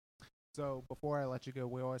 So before I let you go,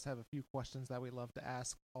 we always have a few questions that we love to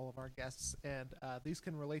ask all of our guests, and these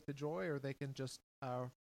can relate to joy or they can just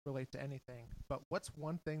relate to anything. But what's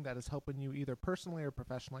one thing that is helping you either personally or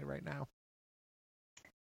professionally right now?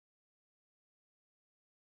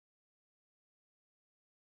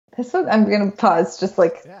 This one, I'm going to pause just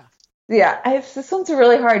like, this one's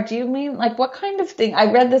really hard. Do you mean like what kind of thing?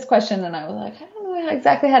 I read this question and I was like, I don't know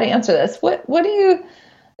exactly how to answer this.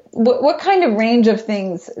 What kind of range of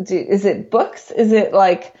things is it books? Is it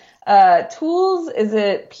like tools? Is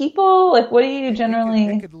it people? Like, what do you generally?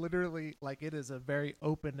 It could literally, like, it is a very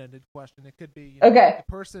open-ended question. It could be a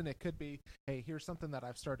person. It could be, hey, here's something that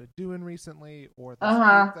I've started doing recently, or this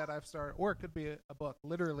group that I've started, or it could be a book.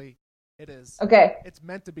 Literally, it is. Okay. It's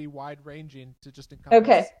meant to be wide-ranging to just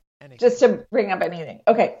encompass anything. Just to bring up anything.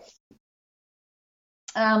 Okay.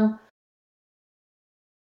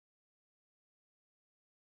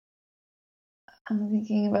 I'm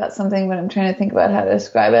thinking about something, but I'm trying to think about how to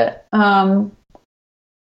describe it.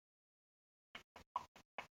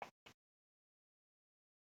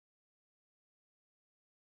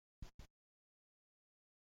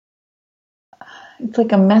 It's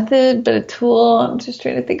like a method, but a tool. I'm just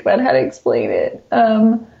trying to think about how to explain it.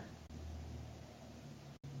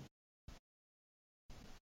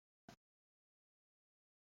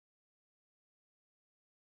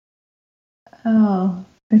 Oh.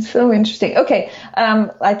 It's so interesting. Okay.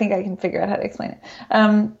 I think I can figure out how to explain it.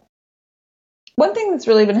 One thing that's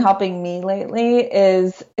really been helping me lately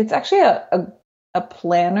is it's actually a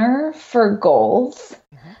planner for goals.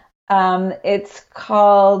 Mm-hmm.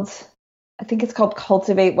 I think it's called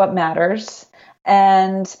Cultivate What Matters.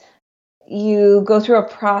 And you go through a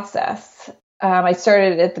process. I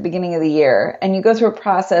started at the beginning of the year, and you go through a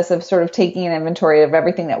process of sort of taking an inventory of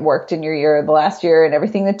everything that worked in your year, the last year, and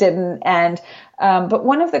everything that didn't. And but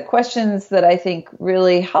one of the questions that I think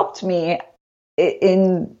really helped me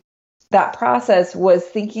in that process was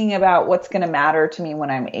thinking about what's going to matter to me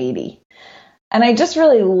when I'm 80. And I just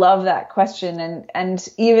really love that question. And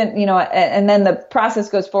even, and then the process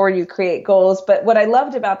goes forward, you create goals. But what I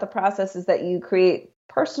loved about the process is that you create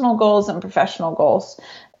personal goals and professional goals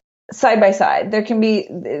side by side.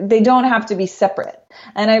 They don't have to be separate.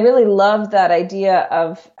 And I really love that idea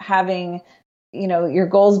of having, your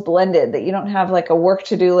goals blended, that you don't have like a work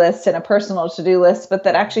to-do list and a personal to-do list, but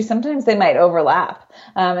that actually sometimes they might overlap,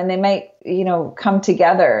 and they might, come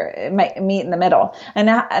together. It might meet in the middle. And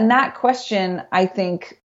that question, I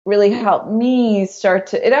think, really helped me start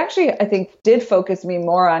to, it actually, I think, did focus me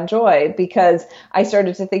more on joy, because I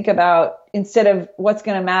started to think about, instead of what's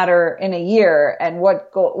going to matter in a year and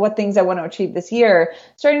what things I want to achieve this year,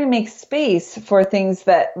 starting to make space for things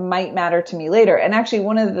that might matter to me later. And actually,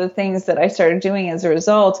 one of the things that I started doing as a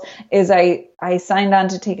result is I signed on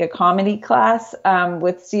to take a comedy class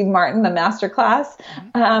with Steve Martin, the master class,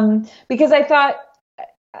 because I thought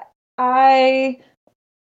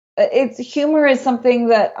humor is something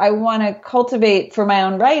that I want to cultivate for my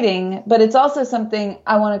own writing, but it's also something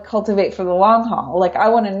I want to cultivate for the long haul. Like, I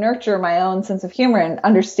want to nurture my own sense of humor and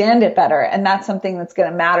understand it better. And that's something that's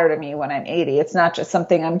going to matter to me when I'm 80. It's not just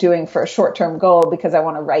something I'm doing for a short-term goal because I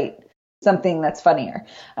want to write something that's funnier.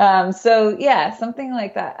 So yeah, something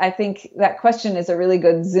like that. I think that question is a really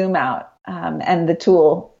good zoom out, and the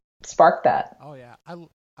tool sparked that. Oh yeah.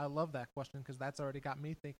 I love that question, because that's already got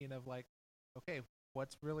me thinking of, like, okay, what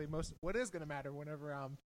is going to matter whenever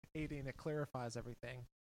I'm 80, and it clarifies everything.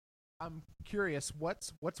 I'm curious,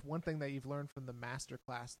 what's one thing that you've learned from the master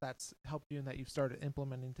class that's helped you and that you've started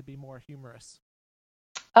implementing to be more humorous?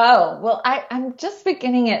 Oh, well, I'm just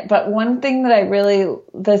beginning it, but one thing that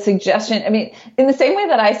the suggestion, I mean, in the same way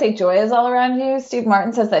that I say joy is all around you, Steve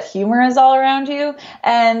Martin says that humor is all around you.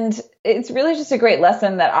 And it's really just a great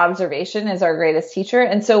lesson that observation is our greatest teacher.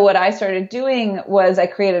 And so what I started doing was I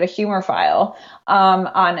created a humor file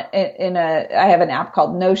I have an app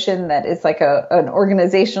called Notion that is like an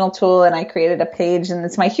organizational tool, and I created a page, and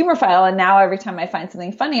it's my humor file. And now every time I find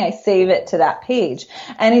something funny, I save it to that page.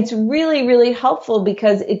 And it's really, really helpful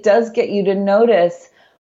because it does get you to notice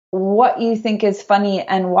what you think is funny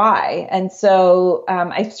and why. And so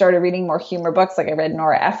I started reading more humor books. Like, I read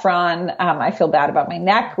Nora Ephron, I Feel Bad About My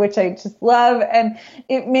Neck, which I just love. And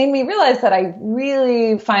it made me realize that I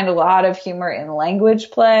really find a lot of humor in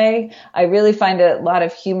language play. I really find a lot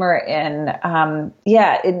of humor in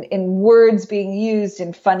words being used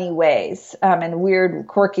in funny ways, in weird,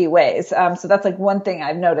 quirky ways. So that's like one thing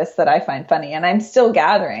I've noticed that I find funny, and I'm still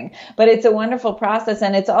gathering, but it's a wonderful process.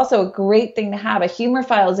 And it's also a great thing to have. A humor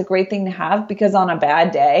file is a great thing to have, because on a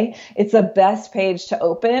bad day, it's the best page to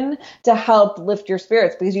open to help lift your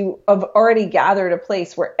spirits, because you have already gathered a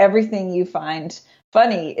place where everything you find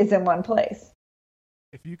funny is in one place.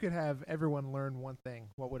 If you could have everyone learn one thing,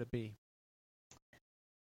 what would it be?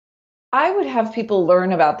 I would have people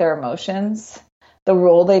learn about their emotions, the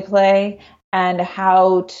role they play, and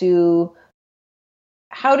how to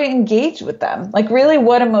engage with them. Like, really,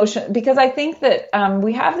 what emotion, because I think that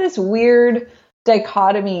we have this weird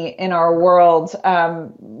dichotomy in our world.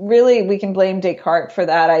 Really, we can blame Descartes for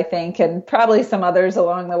that, I think, and probably some others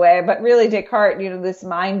along the way. But really, Descartes, this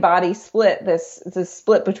mind-body split, this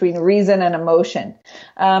split between reason and emotion.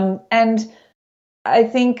 And I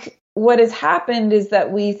think what has happened is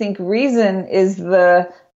that we think reason is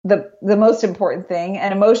the most important thing,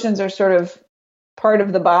 and emotions are sort of part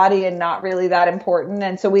of the body and not really that important.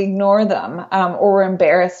 And so we ignore them, or we're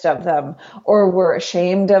embarrassed of them, or we're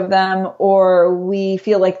ashamed of them, or we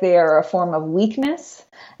feel like they are a form of weakness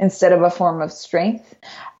instead of a form of strength.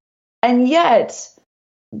 And yet,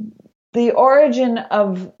 the origin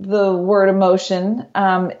of the word emotion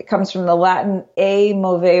it comes from the Latin e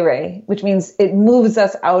movere, which means it moves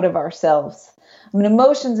us out of ourselves. I mean,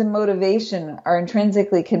 emotions and motivation are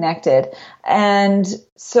intrinsically connected. And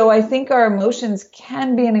so I think our emotions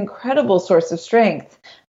can be an incredible source of strength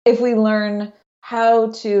if we learn how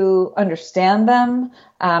to understand them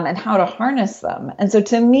and how to harness them. And so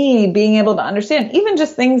to me, being able to understand even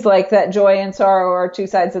just things like that joy and sorrow are two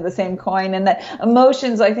sides of the same coin, and that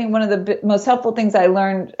emotions, I think one of the most helpful things I've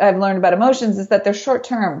learned about emotions is that they're short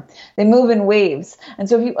term. They move in waves. And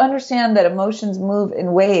so if you understand that emotions move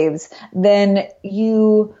in waves, then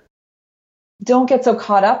you don't get so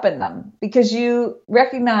caught up in them, because you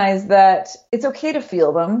recognize that it's okay to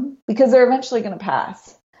feel them because they're eventually going to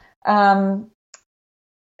pass.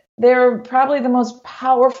 They're probably the most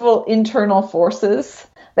powerful internal forces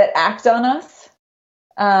that act on us.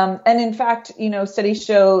 And in fact, studies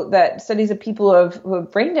show that studies of people who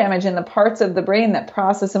have brain damage in the parts of the brain that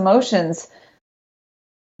process emotions,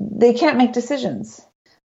 they can't make decisions.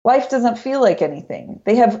 Life doesn't feel like anything.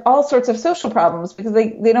 They have all sorts of social problems because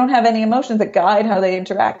they don't have any emotions that guide how they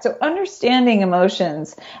interact. So understanding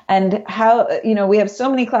emotions and how, we have so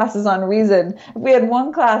many classes on reason. If we had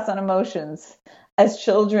one class on emotions, as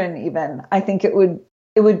children even, I think it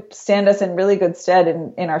would stand us in really good stead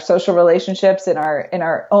in our social relationships, in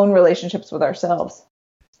our own relationships with ourselves.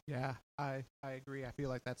 Yeah, I agree. I feel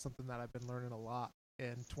like that's something that I've been learning a lot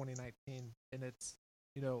in 2019, and it's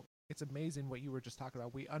it's amazing what you were just talking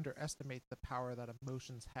about. We underestimate the power that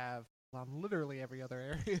emotions have on literally every other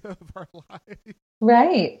area of our life.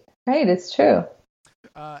 Right. It's true.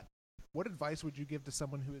 What advice would you give to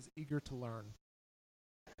someone who is eager to learn?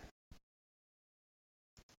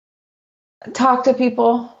 Talk to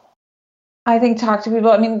people. I think talk to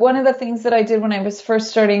people. I mean, one of the things that I did when I was first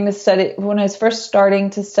starting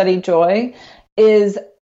to study joy is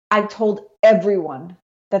I told everyone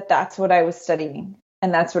that that's what I was studying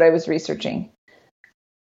and that's what I was researching.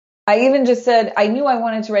 I even just said, I knew I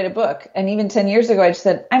wanted to write a book. And even 10 years ago, I just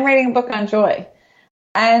said, I'm writing a book on joy.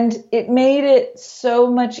 And it made it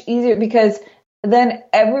so much easier because then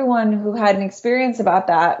everyone who had an experience about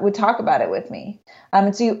that would talk about it with me.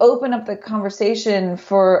 And so you open up the conversation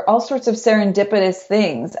for all sorts of serendipitous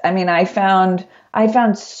things. I mean, I found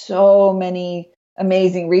so many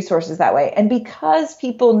amazing resources that way. And because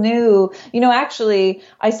people knew, actually,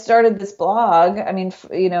 I started this blog,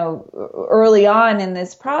 early on in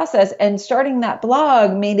this process, and starting that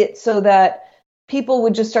blog made it so that people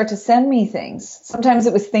would just start to send me things. Sometimes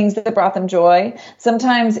it was things that brought them joy.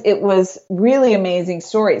 Sometimes it was really amazing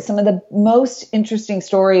stories. Some of the most interesting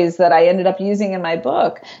stories that I ended up using in my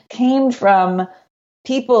book came from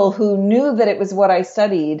people who knew that it was what I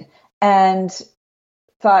studied and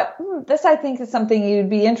thought, this I think is something you'd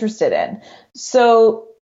be interested in. So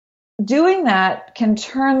doing that can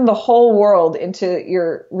turn the whole world into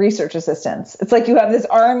your research assistants. It's like you have this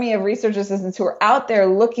army of research assistants who are out there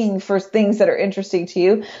looking for things that are interesting to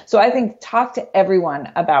you. So I think talk to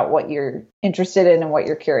everyone about what you're interested in and what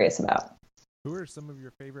you're curious about. Who are some of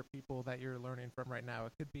your favorite people that you're learning from right now?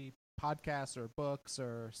 It could be podcasts or books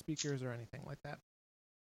or speakers or anything like that.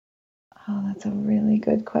 Oh, that's a really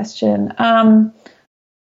good question.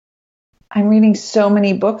 I'm reading so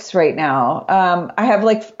many books right now.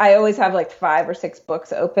 I always have like 5 or 6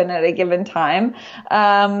 books open at a given time.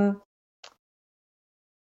 And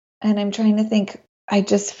I'm trying to think, I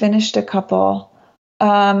just finished a couple.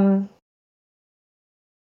 My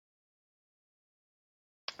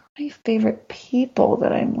favorite people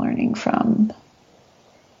that I'm learning from.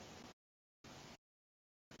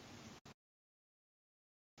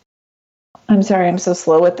 I'm sorry, I'm so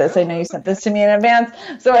slow with this. I know you sent this to me in advance.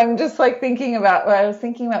 So I'm just like I was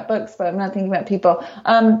thinking about books, but I'm not thinking about people.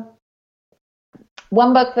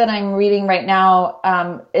 One book that I'm reading right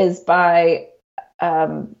now is by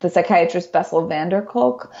the psychiatrist Bessel van der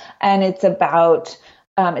Kolk. And it's about,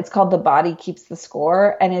 it's called The Body Keeps the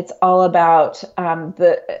Score. And it's all about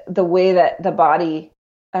the way that the body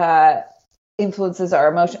influences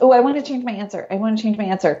our emotion. Oh, I want to change my answer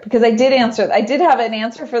because I did have an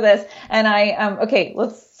answer for this. And okay,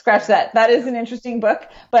 let's scratch that. That is an interesting book.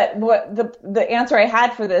 But what the answer I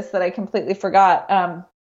had for this that I completely forgot,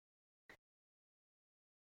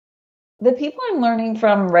 the people I'm learning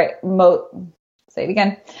from say it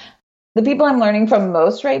again. The people I'm learning from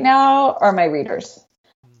most right now are my readers,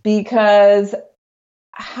 because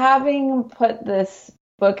having put this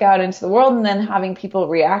book out into the world and then having people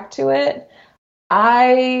react to it,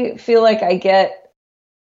 I feel like I get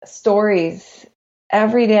stories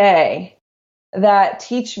every day that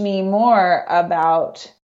teach me more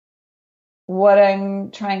about what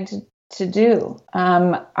I'm trying to do.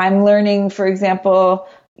 I'm learning, for example,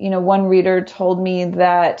 one reader told me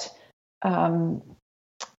that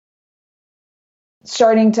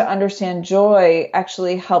starting to understand joy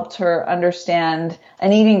actually helped her understand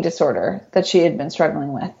an eating disorder that she had been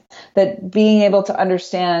struggling with. That being able to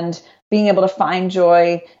find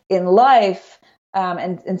joy in life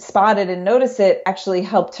and spot it and notice it actually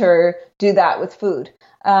helped her do that with food.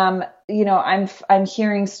 I'm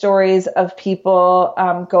hearing stories of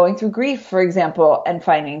people going through grief, for example, and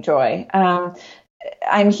finding joy.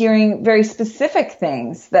 I'm hearing very specific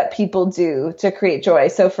things that people do to create joy.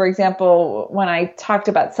 So, for example, when I talked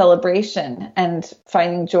about celebration and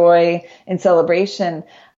finding joy in celebration,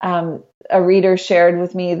 a reader shared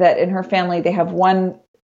with me that in her family, they have one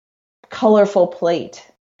colorful plate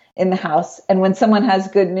in the house. And when someone has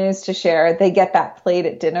good news to share, they get that plate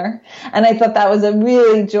at dinner. And I thought that was a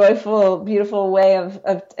really joyful, beautiful way of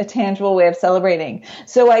a tangible way of celebrating.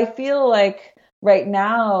 So I feel like right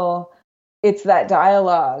now, it's that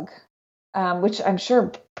dialogue, which I'm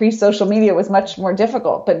sure pre-social media was much more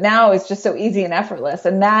difficult, but now it's just so easy and effortless.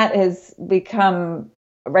 And that has become,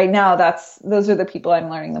 right now, those are the people I'm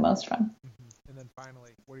learning the most from. Mm-hmm. And then finally,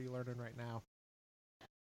 what are you learning right now?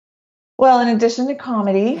 Well, in addition to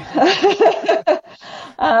comedy,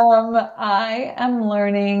 I'm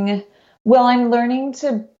learning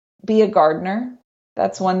to be a gardener.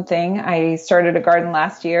 That's one thing. I started a garden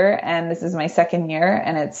last year, and this is my second year,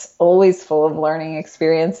 and it's always full of learning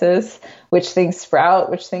experiences. Which things sprout,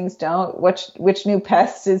 which things don't, which new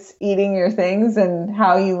pest is eating your things, and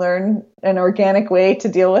how you learn an organic way to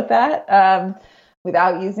deal with that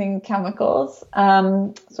without using chemicals.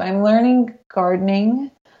 So I'm learning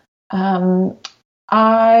gardening.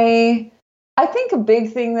 I think a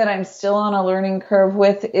big thing that I'm still on a learning curve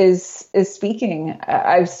with is speaking.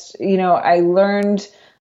 I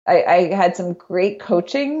had some great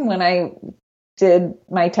coaching when I did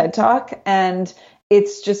my TED Talk, and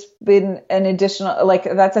it's just been an additional,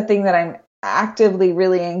 that's a thing that I'm actively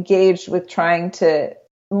really engaged with, trying to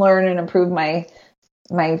learn and improve my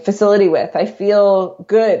facility with. I feel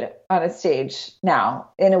good on a stage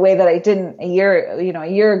now in a way that I didn't a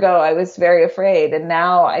year ago. I was very afraid, and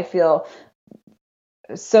now I feel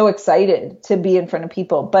so excited to be in front of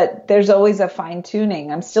people. But there's always a fine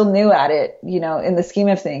tuning. I'm still new at it, in the scheme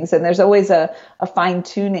of things, and there's always a fine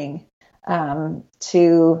tuning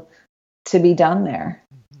to be done there.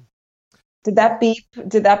 Did that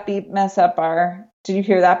beep mess up did you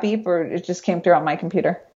hear that beep, or it just came through on my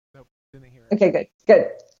computer? Nope, didn't hear it. Okay, good.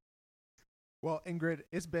 Well, Ingrid,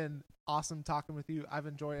 it's been awesome talking with you. I've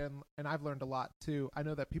enjoyed it, and I've learned a lot too. I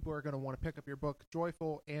know that people are going to want to pick up your book,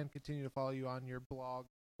 Joyful, and continue to follow you on your blog.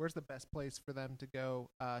 Where's the best place for them to go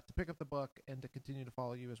to pick up the book and to continue to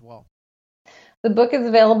follow you as well? The book is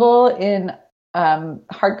available in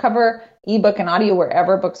hardcover, ebook, and audio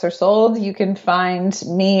wherever books are sold. You can find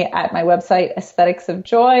me at my website, Aesthetics of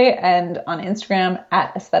Joy, and on Instagram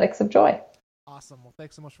at Aesthetics of Joy. Awesome. Well,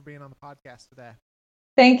 thanks so much for being on the podcast today.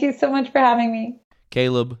 Thank you so much for having me.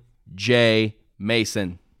 Caleb J.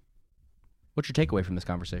 Mason. What's your takeaway from this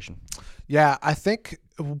conversation? Yeah, I think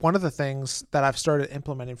one of the things that I've started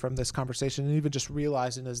implementing from this conversation, and even just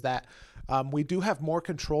realizing, is that we do have more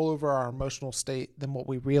control over our emotional state than what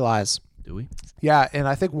we realize. Do we? Yeah, and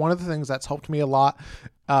I think one of the things that's helped me a lot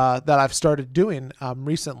that I've started doing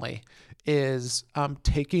recently is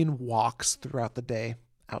taking walks throughout the day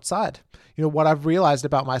outside. What I've realized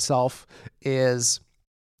about myself is,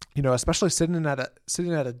 especially sitting at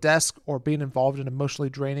a desk or being involved in emotionally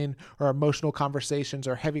draining or emotional conversations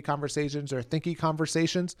or heavy conversations or thinky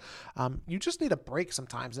conversations, you just need a break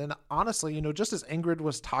sometimes. And honestly, just as Ingrid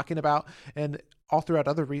was talking about, and all throughout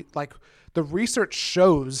other the research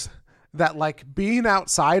shows that being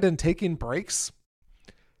outside and taking breaks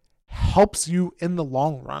helps you in the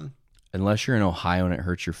long run. Unless you're in Ohio and it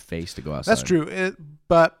hurts your face to go outside. That's true.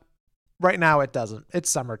 But right now it doesn't. It's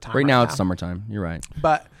summertime. Right now it's summertime. You're right.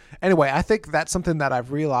 But anyway, I think that's something that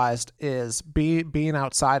I've realized is being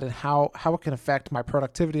outside and how it can affect my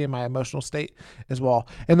productivity and my emotional state as well.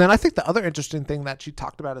 And then I think the other interesting thing that she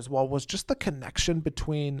talked about as well was just the connection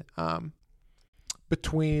between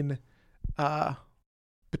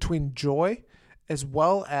joy as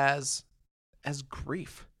well as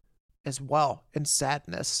grief as well, and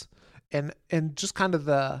sadness, and just kind of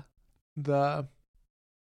the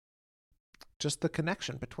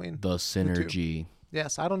connection between the synergy. The two.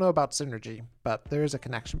 Yes, I don't know about synergy, but there is a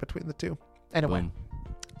connection between the two. Anyway, Boom.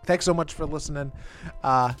 Thanks so much for listening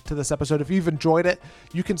to this episode. If you've enjoyed it,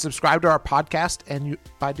 you can subscribe to our podcast, and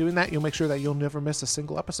by doing that, you'll make sure that you'll never miss a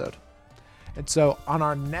single episode. And so on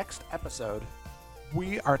our next episode,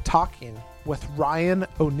 we are talking with Ryan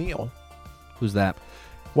O'Neill. Who's that?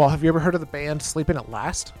 Well, have you ever heard of the band Sleeping at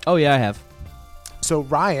Last? Oh, yeah, I have. So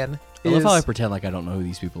Ryan I love how I pretend like I don't know who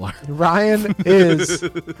these people are. Ryan is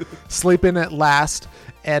Sleeping at Last,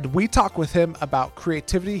 and we talk with him about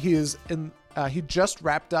creativity. He just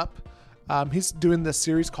wrapped up. He's doing this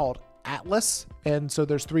series called Atlas, and so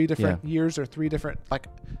there's 3 different years or 3 different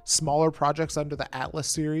smaller projects under the Atlas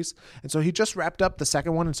series. And so he just wrapped up the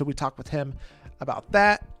second one, and so we talk with him about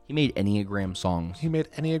that. He made Enneagram songs.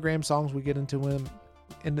 We get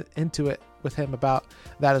into it with him about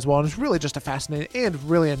that as well. And it's really just a fascinating and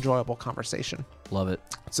really enjoyable conversation. Love it.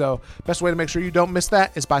 So best way to make sure you don't miss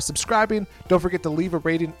that is by subscribing. Don't forget to leave a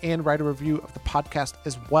rating and write a review of the podcast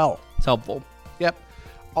as well. It's helpful. Yep.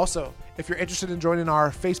 Also, if you're interested in joining our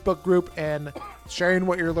Facebook group and sharing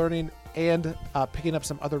what you're learning and picking up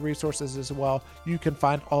some other resources as well, you can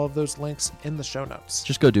find all of those links in the show notes.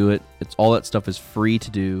 Just go do it. It's all that stuff is free to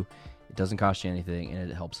do. It doesn't cost you anything,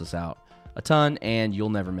 and it helps us out a ton, and you'll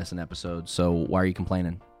never miss an episode. So why are you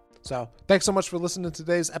complaining? So thanks so much for listening to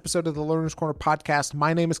today's episode of the Learner's Corner podcast.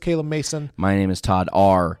 My name is Caleb Mason. My name is Todd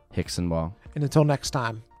R. Hicksonbaugh. And until next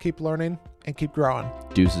time, keep learning and keep growing.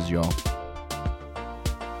 Deuces, y'all.